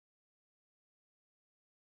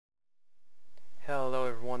Hello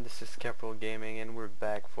everyone, this is Caporal Gaming and we're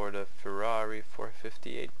back for the Ferrari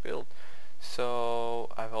 458 build. So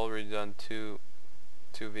I've already done two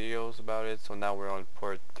videos about it, so now we're on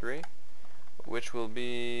part 3, which will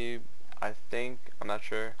be, I think, I'm not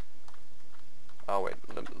sure. Oh wait,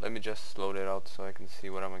 let me just load it out so I can see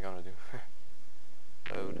what am I gonna do.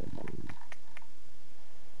 Load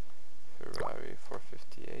Ferrari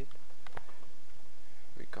 458.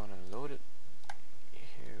 We're gonna load it.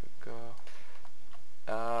 Here we go.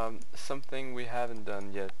 Something we haven't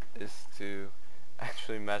done yet is to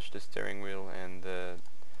actually match the steering wheel and the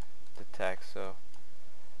tach. So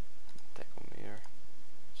tachometer,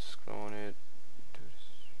 just clone it, do this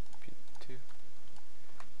P2,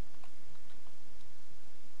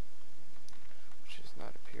 which is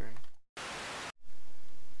not appearing.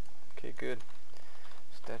 Okay, good.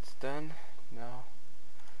 So that's done. Now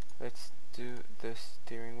let's do the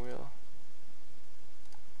steering wheel.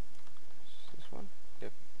 This one?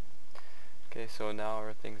 Yep. Okay, so now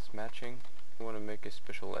everything's matching. I want to make a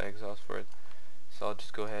special exhaust for it, so I'll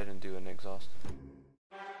just go ahead and do an exhaust.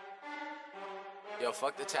 Yo,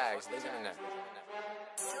 fuck the tags, listen to that.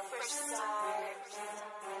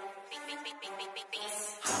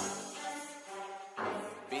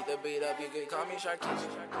 Beat the beat up, you can call me Sharky.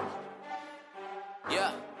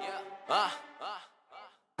 Yeah,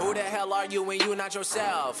 Who the hell are you when you not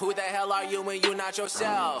yourself? Who the hell are you when you not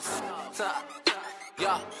yourself?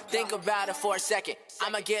 Yo, think about it for a second.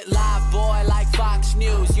 I'ma get live, boy, like Fox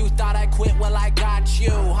News. You thought I quit, well I got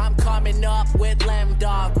you. I'm coming up with Lem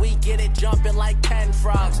Dog. We get it jumping like 10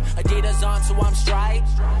 frogs. Adidas on, so I'm straight.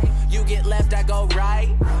 You get left, I go right.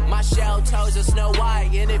 My shell toes are Snow White.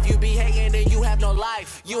 And if you be hating, then you have no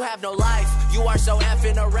life. You have no life. You are so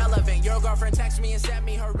effing irrelevant. Your girlfriend texted me and sent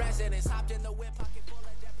me her residence. Hopped in the whip, pocket full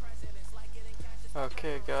of dead presidents. Like getting cash.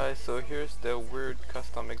 Okay guys, so here's the weird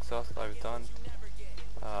custom exhaust I've done.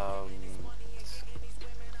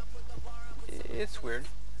 It's weird,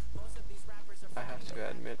 I have to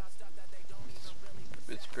admit.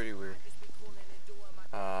 It's pretty weird.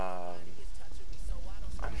 I'm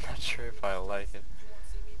not sure if I like it.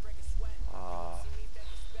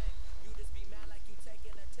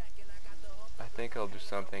 I think I'll do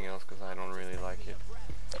something else because I don't really like it.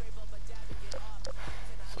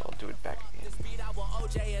 So I'll do it back again.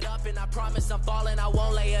 it up and I promise I'm falling, I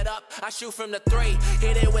won't lay it up. I shoot from the 3,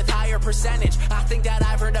 hit it with higher percentage. I think that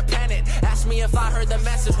I've heard a pennant. Ask me if I heard the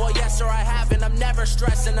message. Well, yes sir, I haven't. I'm never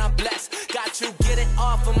stressing, I'm blessed. Got to get it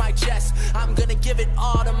off of my chest. I'm gonna give it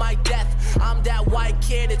all to my death. I'm that white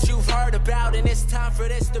kid that you've heard about, and it's time for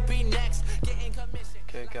this to be next. Getting commission.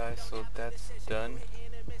 Okay guys, so that's done.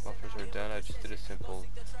 Mufflers are done. I just did a simple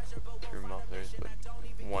 3 mufflers, but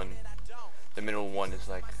the middle one is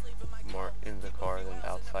like more in the car than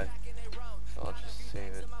outside, so I'll just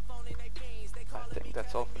save it. I think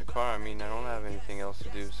that's all for the car. I mean, I don't have anything else to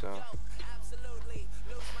do, so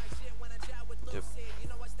yep.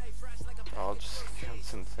 I'll just get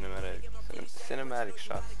some cinematic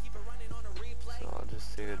shots, so I'll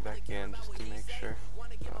just save it back again just to make sure.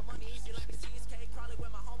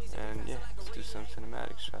 And yeah, let's do some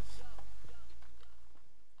cinematic shots.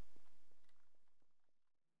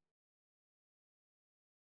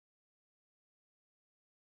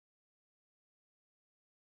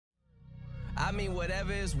 I mean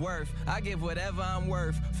whatever it's worth, I give whatever I'm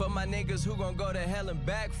worth. For my niggas who gon' go to hell and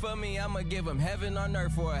back for me, I'ma give them heaven on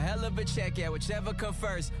earth for a hell of a check, yeah, whichever come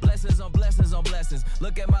first. Blessings on blessings on blessings.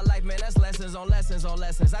 Look at my life, man, that's lessons on lessons on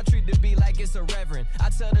lessons. I treat the beat like it's a reverend. I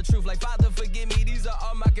tell the truth like, Father, forgive me, these are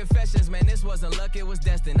all my confessions. Man, this wasn't luck, it was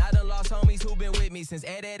destined. I done lost homies who been with me since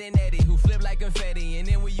Ed and Eddie, who flip like confetti. And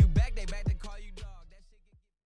then when you back, they back to